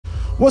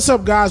What's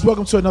up, guys?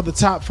 Welcome to another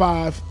Top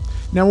 5.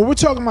 Now, when we're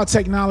talking about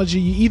technology,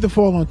 you either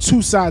fall on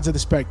two sides of the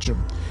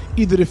spectrum.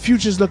 Either the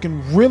future's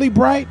looking really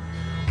bright,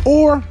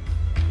 or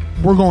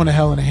we're going to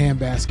hell in a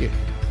handbasket.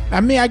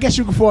 I mean, I guess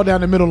you can fall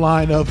down the middle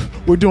line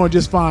of we're doing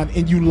just fine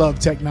and you love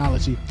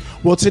technology.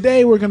 Well,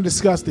 today we're going to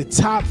discuss the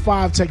top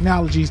 5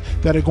 technologies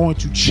that are going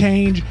to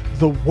change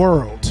the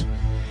world.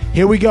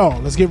 Here we go.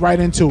 Let's get right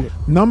into it.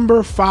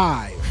 Number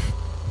 5,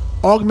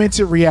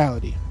 augmented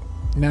reality.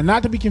 Now,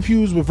 not to be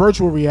confused with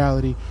virtual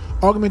reality,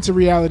 augmented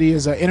reality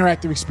is an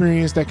interactive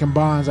experience that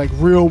combines like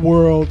real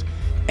world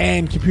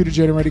and computer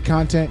generated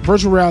content.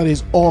 Virtual reality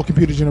is all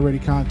computer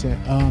generated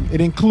content. It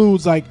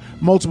includes like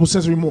multiple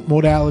sensory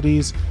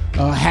modalities,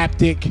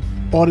 haptic,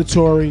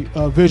 auditory,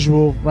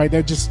 visual, right?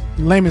 That just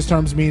in layman's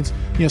terms means,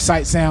 you know,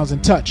 sight, sounds,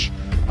 and touch.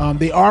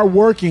 They are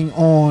working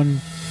on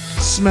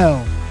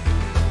smell.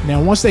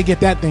 Now, once they get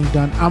that thing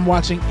done, I'm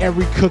watching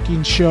every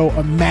cooking show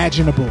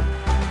imaginable.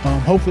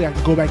 Hopefully I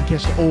can go back and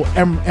catch the old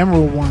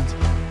Emerald ones.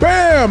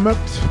 Bam!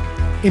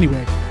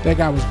 Anyway, that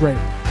guy was great.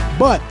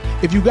 But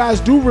if you guys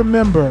do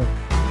remember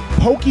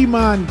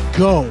Pokemon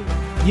Go,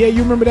 yeah,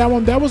 you remember that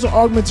one? That was an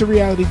augmented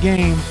reality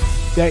game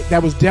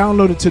that was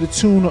downloaded to the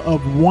tune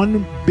of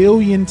 1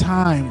 billion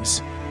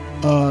times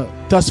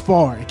thus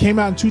far. It came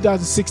out in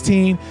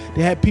 2016.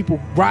 They had people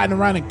riding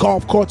around in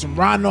golf carts and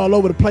riding all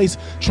over the place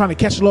trying to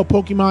catch a little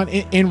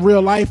Pokemon in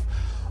real life,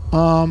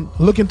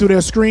 looking through their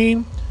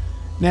screen.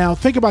 Now,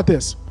 think about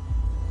this.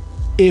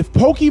 If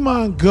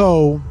Pokemon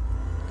Go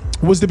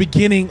was the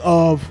beginning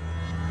of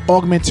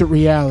augmented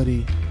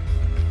reality,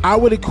 I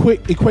would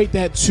equate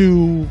that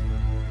to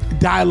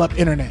dial-up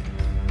internet,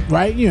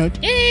 right? You know,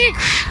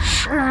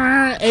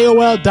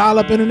 AOL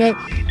dial-up internet.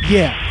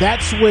 Yeah,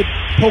 that's what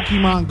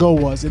Pokemon Go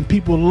was, and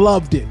people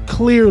loved it.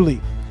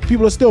 Clearly,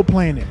 people are still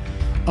playing it.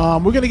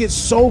 We're gonna get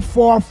so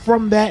far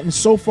from that and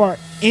so far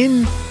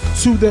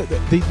into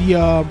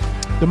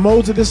the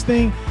modes of this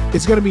thing,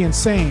 it's gonna be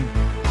insane.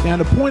 Now,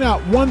 to point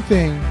out one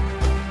thing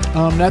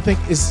that I think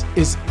is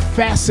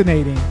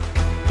fascinating,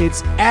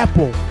 it's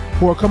Apple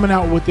who are coming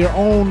out with their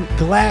own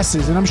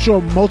glasses, and I'm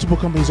sure multiple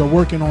companies are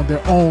working on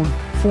their own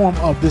form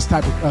of this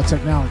type of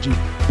technology.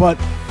 But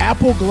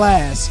Apple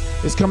Glass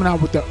is coming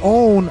out with their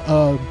own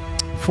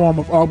form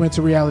of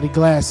augmented reality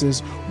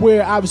glasses,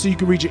 where obviously you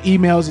can read your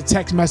emails and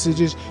text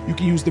messages. You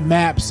can use the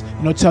maps,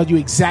 tell you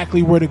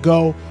exactly where to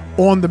go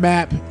on the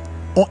map,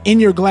 in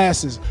your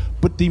glasses.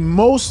 But the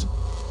most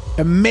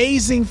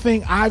amazing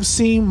thing I've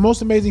seen,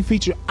 most amazing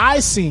feature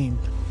I've seen,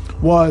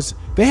 was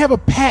they have a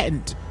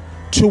patent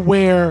to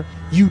where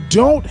you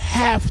don't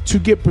have to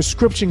get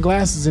prescription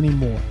glasses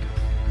anymore.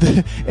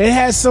 It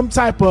has some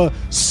type of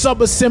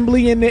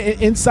sub-assembly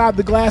inside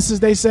the glasses,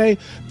 they say,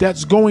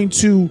 that's going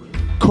to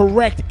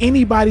correct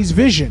anybody's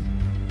vision.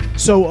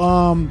 So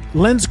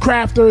lens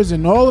crafters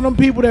and all of them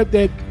people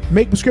that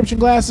make prescription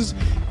glasses,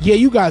 yeah,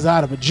 you guys are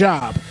out of a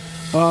job.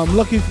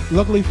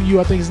 Luckily for you,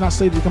 I think it's not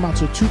slated to come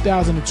out until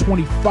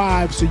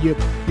 2025, so you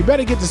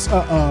better get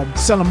to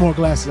selling more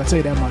glasses, I'll tell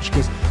you that much,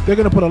 because they're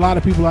going to put a lot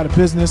of people out of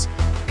business.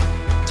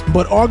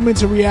 But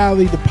augmented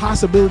reality, the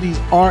possibilities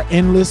are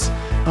endless.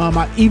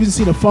 I've even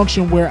seen a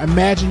function where,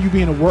 imagine you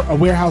being a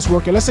warehouse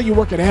worker. Let's say you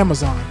work at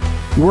Amazon.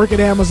 You work at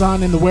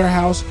Amazon in the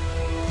warehouse.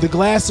 The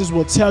glasses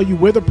will tell you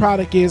where the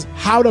product is,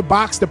 how to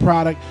box the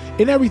product,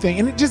 and everything.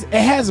 And it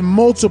has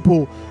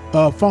multiple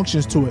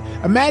functions to it.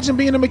 Imagine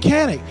being a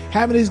mechanic,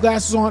 having these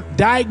glasses on,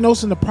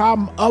 diagnosing the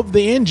problem of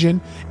the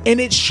engine, and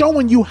it's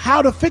showing you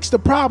how to fix the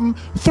problem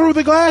through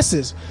the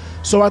glasses.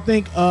 So I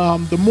think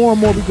the more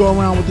and more we go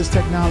around with this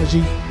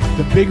technology,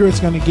 the bigger it's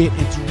going to get.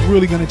 It's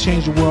really going to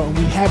change the world, and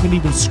we haven't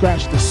even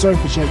scratched the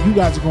surface yet. You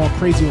guys are going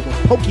crazy over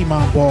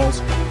Pokemon balls.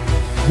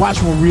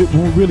 Watch when we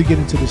really get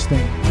into this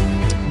thing.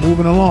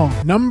 Moving along.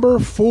 Number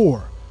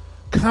 4,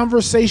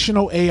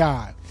 conversational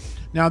AI.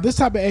 Now, this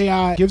type of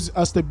AI gives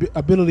us the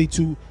ability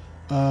to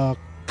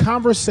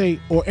conversate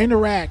or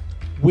interact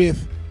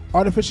with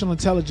artificial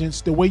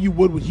intelligence the way you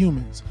would with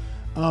humans.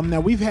 Now,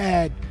 we've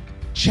had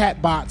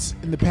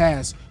chatbots in the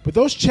past, but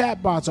those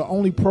chatbots are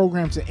only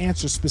programmed to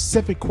answer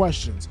specific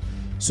questions.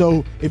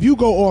 So if you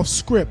go off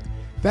script,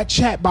 that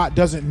chatbot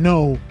doesn't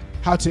know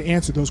how to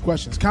answer those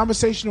questions.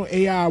 Conversational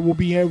AI will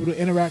be able to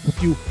interact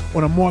with you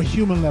on a more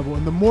human level,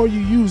 and the more you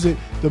use it,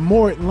 the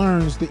more it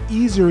learns, the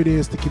easier it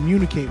is to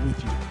communicate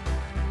with you.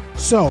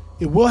 So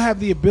it will have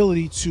the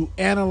ability to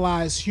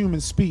analyze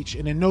human speech,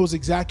 and it knows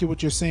exactly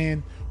what you're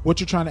saying, what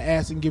you're trying to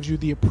ask, and gives you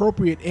the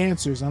appropriate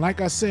answers. And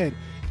like I said,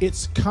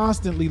 it's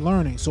constantly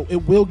learning, so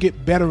it will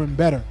get better and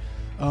better.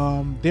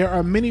 There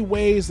are many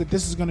ways that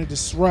this is going to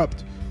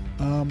disrupt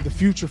the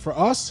future for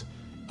us.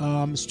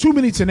 It's too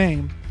many to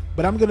name,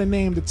 but I'm going to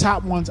name the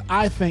top ones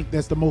I think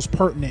that's the most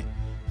pertinent,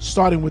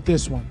 starting with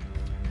this one.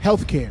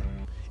 Healthcare.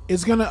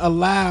 It's going to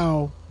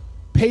allow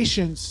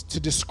patients to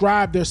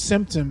describe their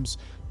symptoms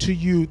to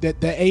you,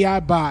 that the AI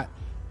bot,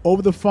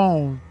 over the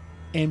phone,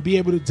 and be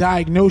able to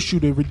diagnose you,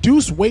 to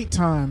reduce wait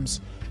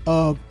times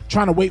of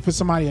trying to wait for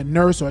somebody, a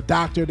nurse or a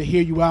doctor, to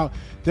hear you out.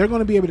 They're going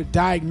to be able to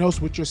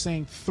diagnose what you're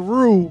saying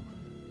through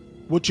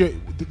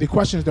the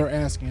questions they're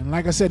asking. And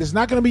like I said, it's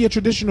not going to be a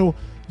traditional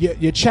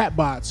your chat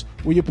bots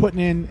where you're putting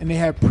in and they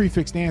have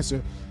prefixed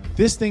answer.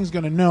 This thing's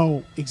going to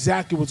know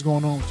exactly what's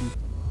going on with you.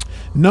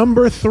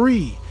 Number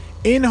 3,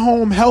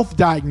 in-home health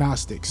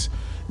diagnostics.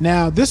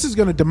 Now, this is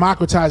going to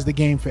democratize the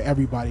game for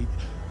everybody.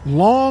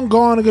 Long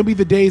gone are going to be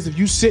the days of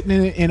you sitting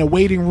in a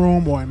waiting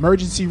room or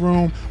emergency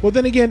room. Well,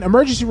 then again,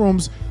 emergency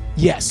rooms,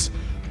 yes.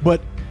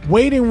 But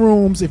waiting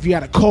rooms, if you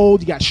got a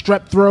cold, you got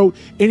strep throat,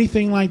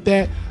 anything like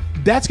that,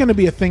 that's going to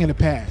be a thing in the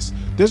past.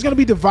 There's going to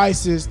be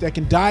devices that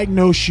can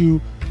diagnose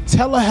you.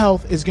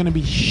 Telehealth is going to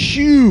be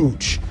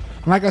huge.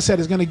 Like I said,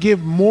 it's going to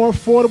give more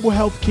affordable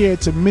health care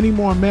to many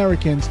more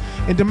Americans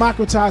and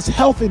democratize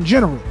health in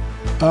general.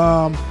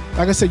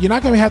 Like I said, you're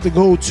not going to have to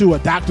go to a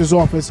doctor's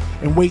office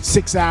and wait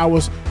 6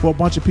 hours for a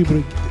bunch of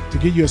people to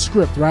give you a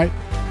script, right?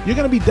 You're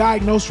going to be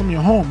diagnosed from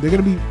your home. There's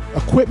going to be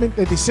equipment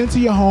that they send to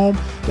your home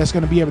that's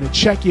going to be able to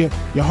check your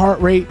heart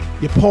rate,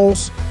 your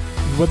pulse,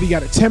 whether you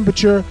got a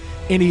temperature,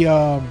 any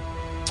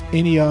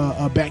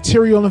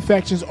bacterial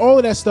infections, all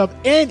of that stuff,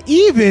 and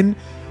even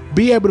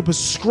be able to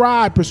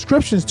prescribe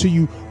prescriptions to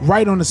you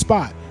right on the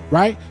spot,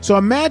 right? So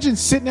imagine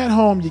sitting at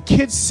home, your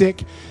kid's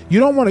sick. You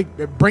don't want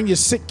to bring your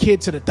sick kid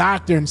to the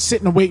doctor and sit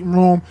in the waiting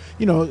room.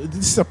 You know,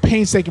 this is a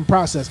painstaking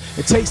process.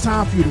 It takes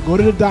time for you to go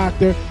to the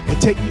doctor. It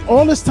take you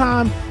all this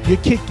time, your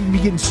kid can be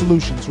getting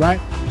solutions,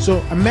 right? So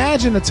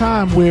imagine a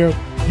time where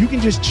you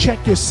can just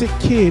check your sick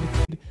kid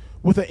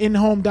with an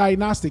in-home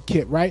diagnostic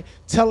kit, right?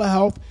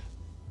 Telehealth.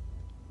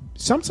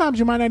 Sometimes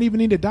you might not even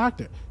need a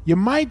doctor. You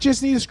might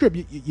just need a script.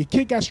 Your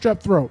kid got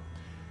strep throat.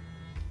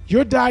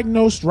 You're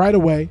diagnosed right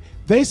away.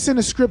 They send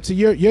a script to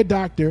your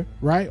doctor,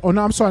 right? Oh,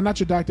 no, I'm sorry, not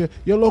your doctor.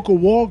 Your local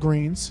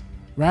Walgreens,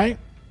 right?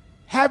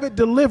 Have it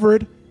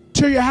delivered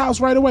to your house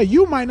right away.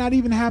 You might not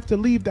even have to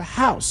leave the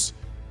house.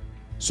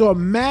 So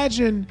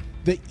imagine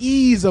the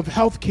ease of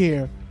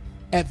healthcare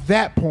at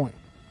that point,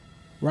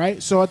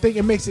 right? So I think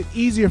it makes it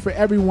easier for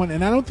everyone.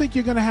 And I don't think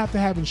you're going to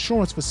have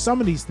insurance for some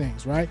of these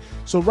things, right?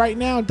 So right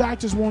now,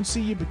 doctors won't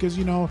see you because,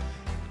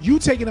 you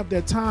taking up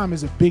their time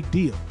is a big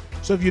deal.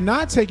 So if you're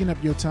not taking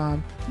up your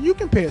time, you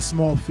can pay a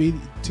small fee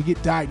to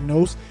get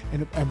diagnosed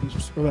and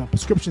a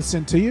prescription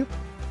sent to you,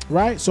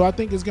 right? So I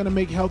think it's going to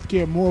make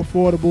healthcare more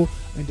affordable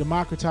and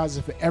democratize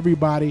it for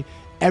everybody.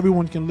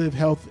 Everyone can live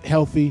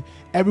healthy.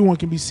 Everyone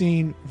can be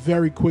seen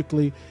very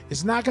quickly.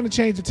 It's not going to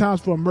change the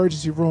times for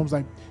emergency rooms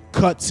like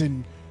cuts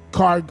and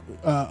car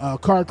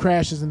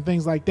crashes and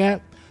things like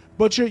that.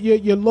 But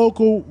your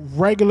local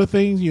regular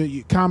things,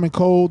 your common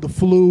cold, the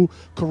flu,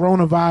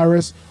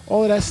 coronavirus,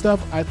 all of that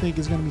stuff, I think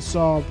is going to be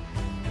solved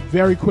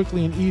very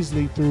quickly and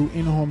easily through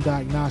in-home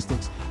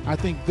diagnostics. I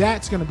think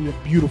that's going to be a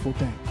beautiful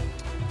thing.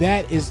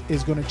 That is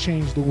going to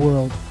change the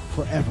world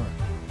forever.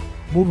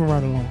 Moving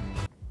right along.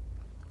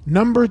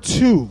 Number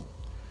 2,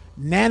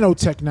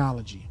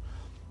 nanotechnology.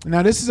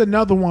 Now, this is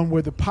another one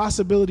where the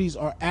possibilities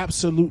are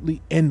absolutely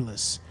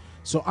endless.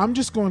 So I'm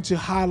just going to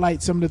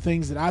highlight some of the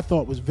things that I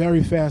thought was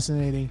very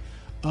fascinating.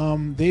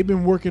 They've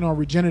been working on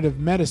regenerative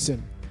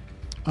medicine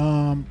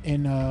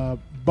and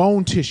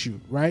bone tissue,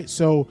 right?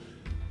 So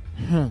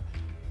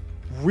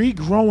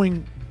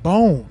regrowing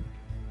bone,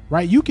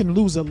 right? You can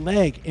lose a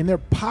leg and they're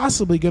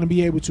possibly going to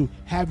be able to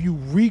have you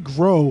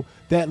regrow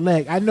that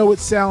leg. I know it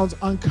sounds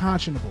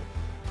unconscionable,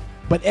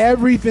 but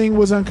everything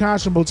was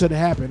unconscionable till it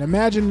happened.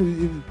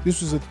 Imagine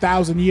this was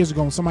 1,000 years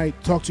ago and somebody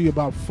talked to you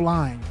about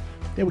flying.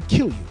 They would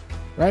kill you.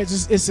 Right?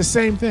 It's the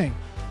same thing.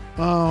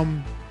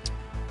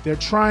 They're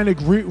trying to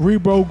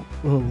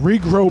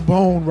regrow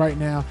bone right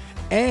now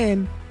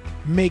and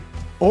make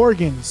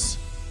organs,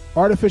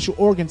 artificial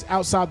organs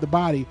outside the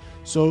body.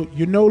 So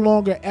you're no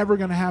longer ever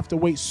going to have to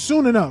wait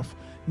soon enough.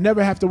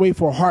 Never have to wait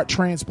for a heart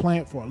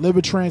transplant, for a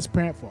liver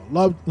transplant, for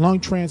a lung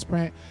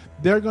transplant.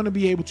 They're going to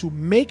be able to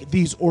make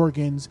these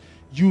organs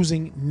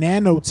using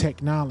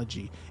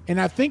nanotechnology. And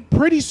I think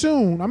pretty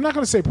soon, I'm not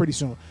going to say pretty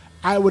soon,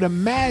 I would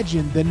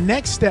imagine the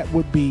next step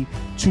would be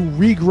to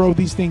regrow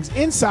these things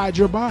inside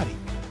your body.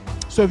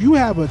 So if you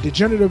have a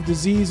degenerative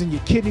disease in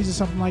your kidneys or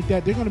something like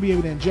that, they're going to be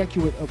able to inject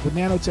you with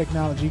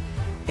nanotechnology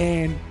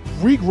and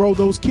regrow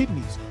those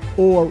kidneys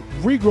or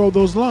regrow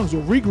those lungs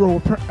or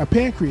regrow a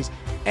pancreas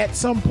at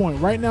some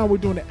point. Right now we're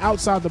doing it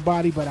outside the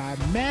body, but I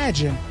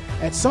imagine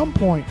at some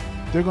point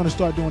they're going to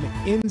start doing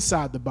it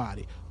inside the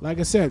body. Like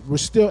I said, we're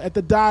still at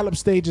the dial-up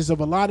stages of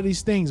a lot of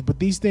these things, but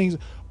these things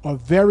are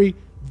very,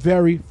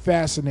 very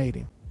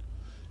fascinating.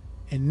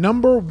 And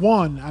number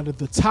 1 out of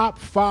the top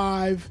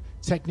 5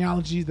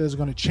 technologies that is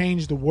going to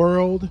change the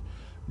world,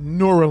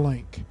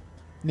 Neuralink.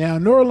 Now,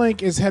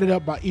 Neuralink is headed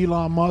up by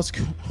Elon Musk.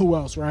 Who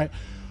else, right?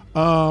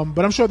 But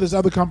I'm sure there's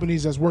other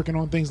companies that's working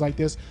on things like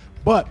this.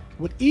 But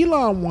what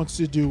Elon wants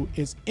to do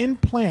is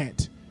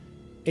implant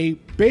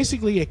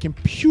basically a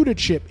computer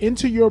chip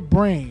into your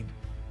brain,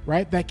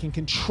 right, that can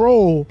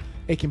control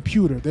a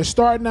computer. They're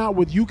starting out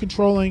with you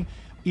controlling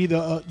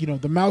either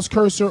the mouse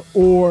cursor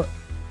or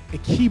a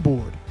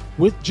keyboard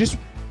with just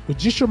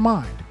your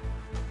mind.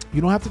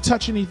 You don't have to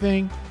touch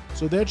anything.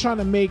 So they're trying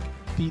to make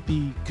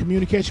the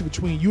communication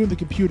between you and the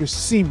computer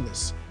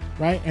seamless,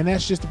 right? And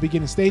that's just the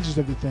beginning stages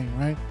of the thing,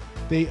 right?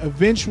 they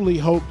eventually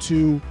hope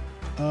to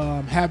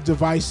have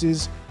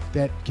devices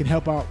that can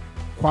help out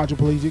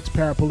quadriplegics,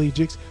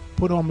 paraplegics,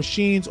 put on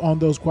machines on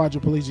those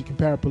quadriplegic and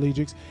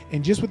paraplegics,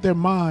 and just with their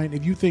mind,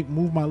 if you think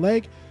move my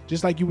leg,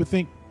 just like you would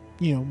think,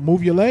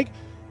 move your leg,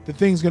 the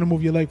thing's going to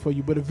move your leg for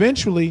you. But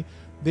eventually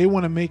they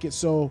want to make it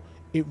so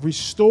it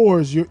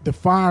restores the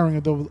firing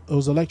of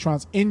those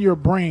electrons in your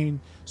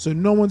brain, so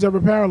no one's ever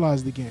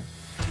paralyzed again.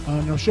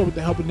 And I'm sure with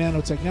the help of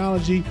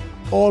nanotechnology,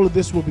 all of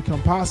this will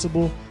become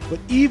possible. But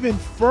even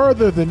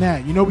further than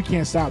that, we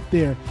can't stop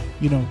there,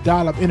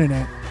 dial-up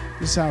internet.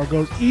 This is how it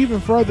goes. Even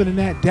further than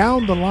that,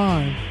 down the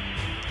line,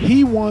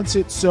 he wants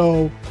it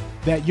so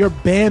that your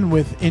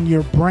bandwidth in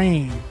your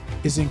brain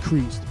is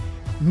increased.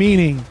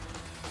 Meaning,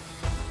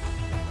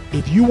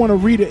 if you want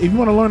to if you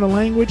want to learn a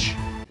language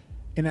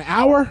in an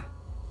hour,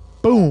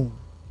 boom,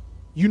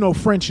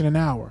 French in an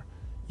hour.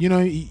 You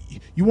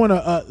want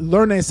to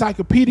learn the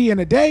encyclopedia in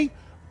a day,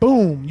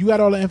 boom, you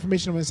got all the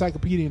information of an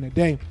encyclopedia in a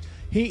day.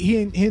 He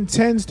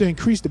intends to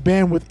increase the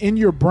bandwidth in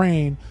your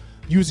brain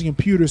using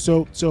computers.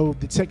 So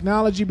the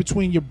technology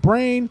between your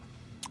brain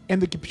and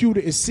the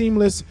computer is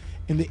seamless,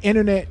 and the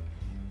internet,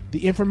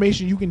 the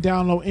information you can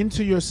download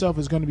into yourself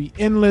is going to be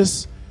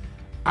endless.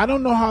 I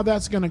don't know how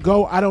that's going to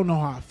go. I don't know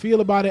how I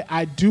feel about it.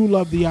 I do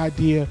love the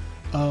idea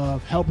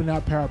of helping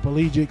out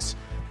paraplegics.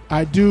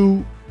 I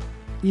do,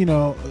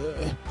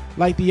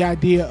 like the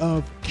idea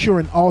of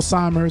curing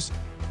Alzheimer's,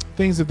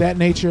 things of that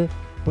nature.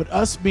 But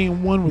us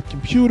being one with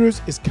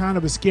computers is kind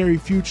of a scary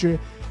future.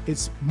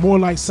 It's more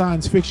like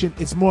science fiction.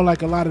 It's more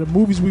like a lot of the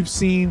movies we've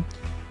seen.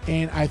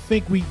 And I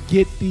think we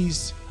get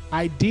these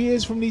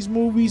ideas from these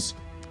movies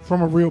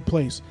from a real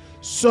place.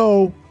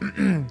 So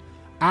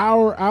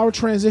our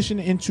transition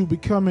into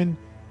becoming,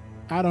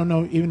 I don't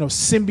know, even though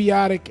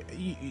symbiotic,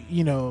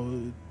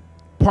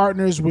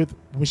 partners with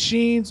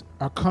machines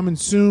are coming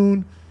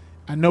soon.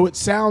 I know it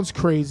sounds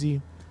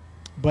crazy,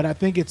 but I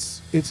think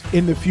it's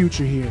in the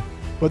future here.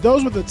 But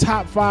those were the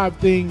top 5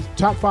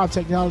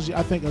 technology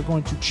I think are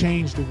going to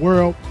change the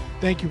world.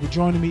 Thank you for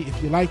joining me.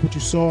 If you like what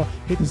you saw,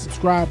 hit the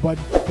subscribe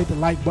button, hit the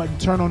like button,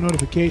 turn on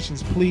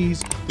notifications,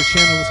 please. The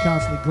channel is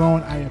constantly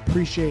growing. I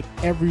appreciate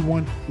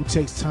everyone who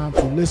takes time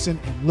to listen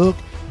and look.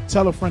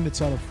 Tell a friend to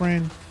tell a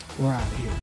friend. We're out of here.